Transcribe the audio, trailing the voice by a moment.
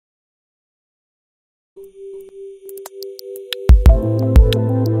RIID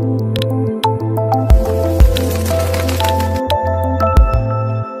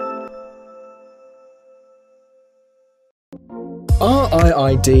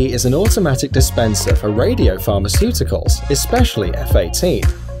is an automatic dispenser for radiopharmaceuticals, especially F18.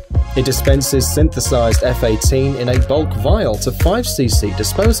 It dispenses synthesized F18 in a bulk vial to 5cc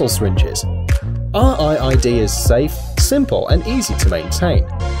disposal syringes. RIID is safe, simple and easy to maintain.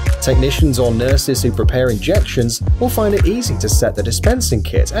 Technicians or nurses who prepare injections will find it easy to set the dispensing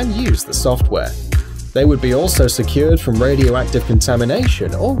kit and use the software. They would be also secured from radioactive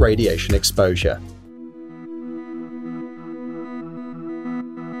contamination or radiation exposure.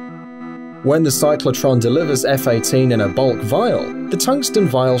 When the cyclotron delivers F18 in a bulk vial, the tungsten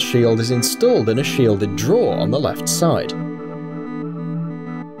vial shield is installed in a shielded drawer on the left side.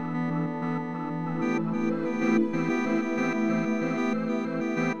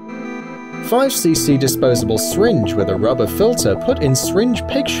 "5cc disposable syringe with a rubber filter put in syringe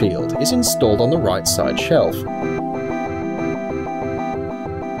pig shield is installed on the right side shelf.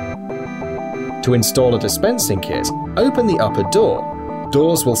 To install a dispensing kit, open the upper door.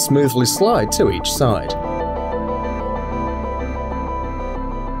 Doors will smoothly slide to each side.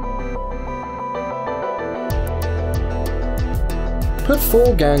 Put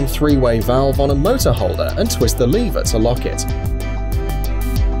 4-gang 3-way valve on a motor holder and twist the lever to lock it.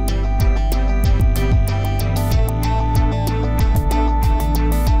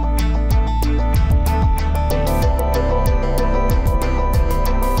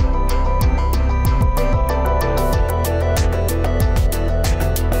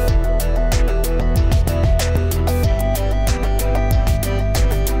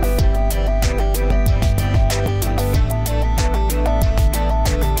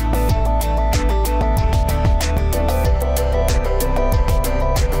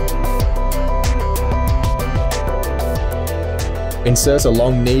 Insert a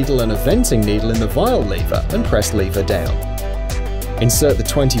long needle and a venting needle in the vial lever and press lever down. Insert the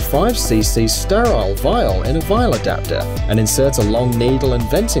 25cc sterile vial in a vial adapter and insert a long needle and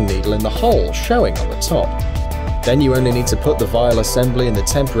venting needle in the hole showing on the top. Then you only need to put the vial assembly in the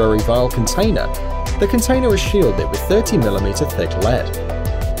temporary vial container. The container is shielded with 30mm thick lead.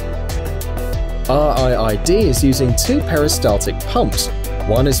 RIID is using 2 peristaltic pumps.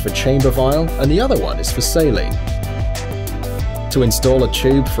 One is for chamber vial and the other one is for saline. To install a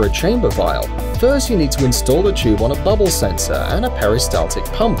tube for a chamber vial, first you need to install the tube on a bubble sensor and a peristaltic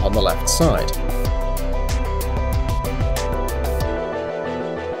pump on the left side.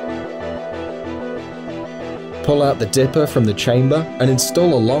 Pull out the dipper from the chamber and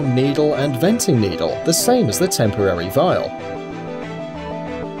install a long needle and venting needle, the same as the temporary vial.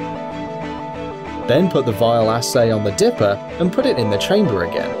 Then put the vial assay on the dipper and put it in the chamber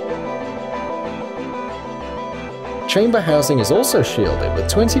again. Chamber housing is also shielded with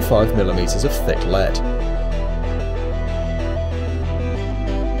 25mm of thick lead.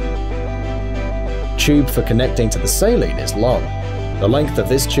 Tube for connecting to the saline is long. The length of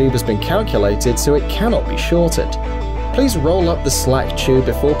this tube has been calculated so it cannot be shortened. Please roll up the slack tube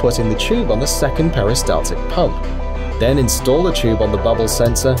before putting the tube on the second peristaltic pump. Then install the tube on the bubble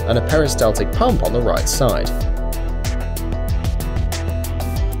sensor and a peristaltic pump on the right side.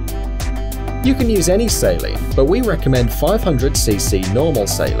 You can use any saline, but we recommend 500cc normal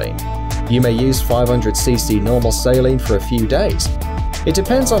saline. You may use 500cc normal saline for a few days. It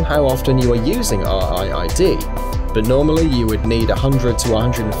depends on how often you are using RIID, but normally you would need 100 to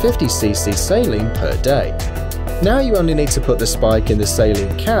 150cc saline per day. Now you only need to put the spike in the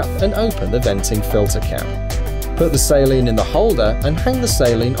saline cap and open the venting filter cap. Put the saline in the holder and hang the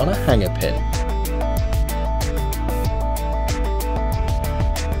saline on a hanger pin.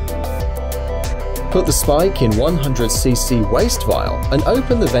 Put the spike in 100cc waste vial and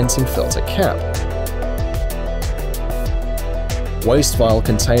open the venting filter cap. Waste vial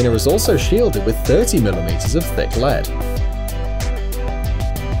container is also shielded with 30mm of thick lead.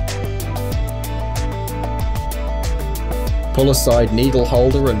 Pull aside needle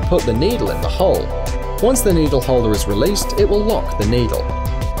holder and put the needle in the hole. Once the needle holder is released, it will lock the needle.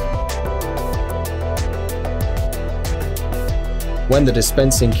 When the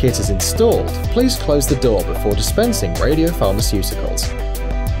dispensing kit is installed, please close the door before dispensing radiopharmaceuticals.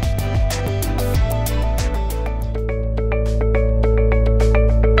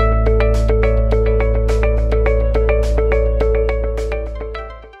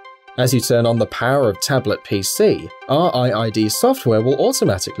 As you turn on the power of tablet PC, RIID software will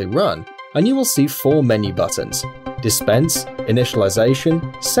automatically run, and you will see 4 menu buttons: Dispense, Initialization,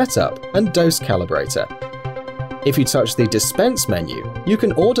 Setup, and Dose Calibrator. If you touch the Dispense menu, you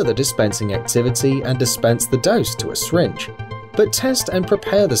can order the dispensing activity and dispense the dose to a syringe, but test and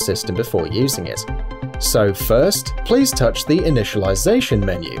prepare the system before using it. So first, please touch the Initialization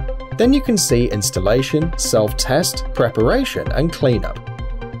menu. Then you can see Installation, Self-Test, Preparation, and Cleanup.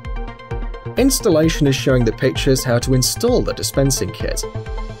 Installation is showing the pictures how to install the dispensing kit.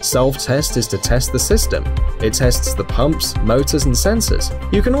 Self-test is to test the system. It tests the pumps, motors, and sensors.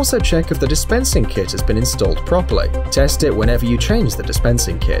 You can also check if the dispensing kit has been installed properly. Test it whenever you change the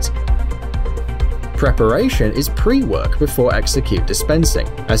dispensing kit. Preparation is pre-work before execute dispensing.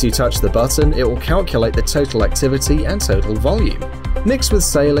 As you touch the button, it will calculate the total activity and total volume. Mix with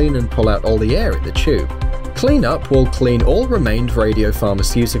saline and pull out all the air in the tube. Cleanup will clean all remained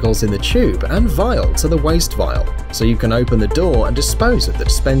radiopharmaceuticals in the tube and vial to the waste vial, so you can open the door and dispose of the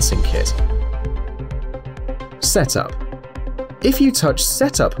dispensing kit. Setup. If you touch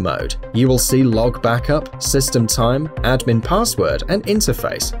Setup mode, you will see Log Backup, System Time, Admin Password, and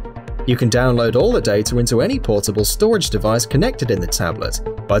Interface. You can download all the data into any portable storage device connected in the tablet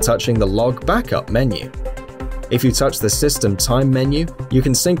by touching the Log Backup menu. If you touch the System Time menu, you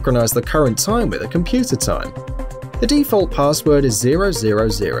can synchronize the current time with a computer time. The default password is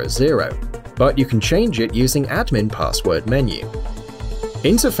 0000, but you can change it using Admin Password menu.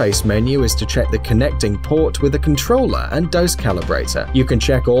 Interface menu is to check the connecting port with the controller and dose calibrator. You can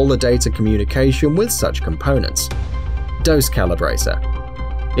check all the data communication with such components. Dose calibrator.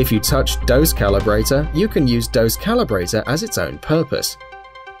 If you touch Dose calibrator, you can use Dose calibrator as its own purpose.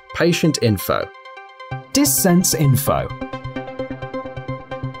 Patient info. Dispense info.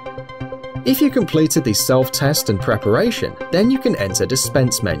 If you completed the self-test and preparation, then you can enter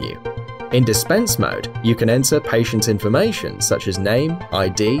Dispense menu. In Dispense mode, you can enter patient information such as name,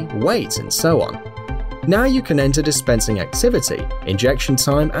 ID, weight, and so on. Now you can enter dispensing activity, injection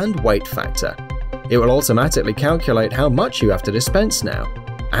time, and weight factor. It will automatically calculate how much you have to dispense now,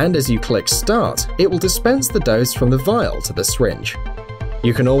 and as you click Start, it will dispense the dose from the vial to the syringe.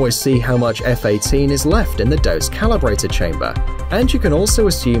 You can always see how much F18 is left in the dose calibrator chamber, and you can also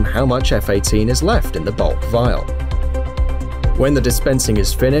assume how much F18 is left in the bulk vial. When the dispensing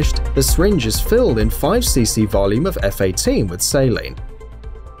is finished, the syringe is filled in 5 cc volume of F18 with saline.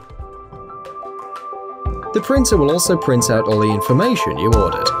 The printer will also print out all the information you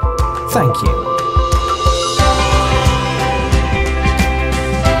ordered. Thank you.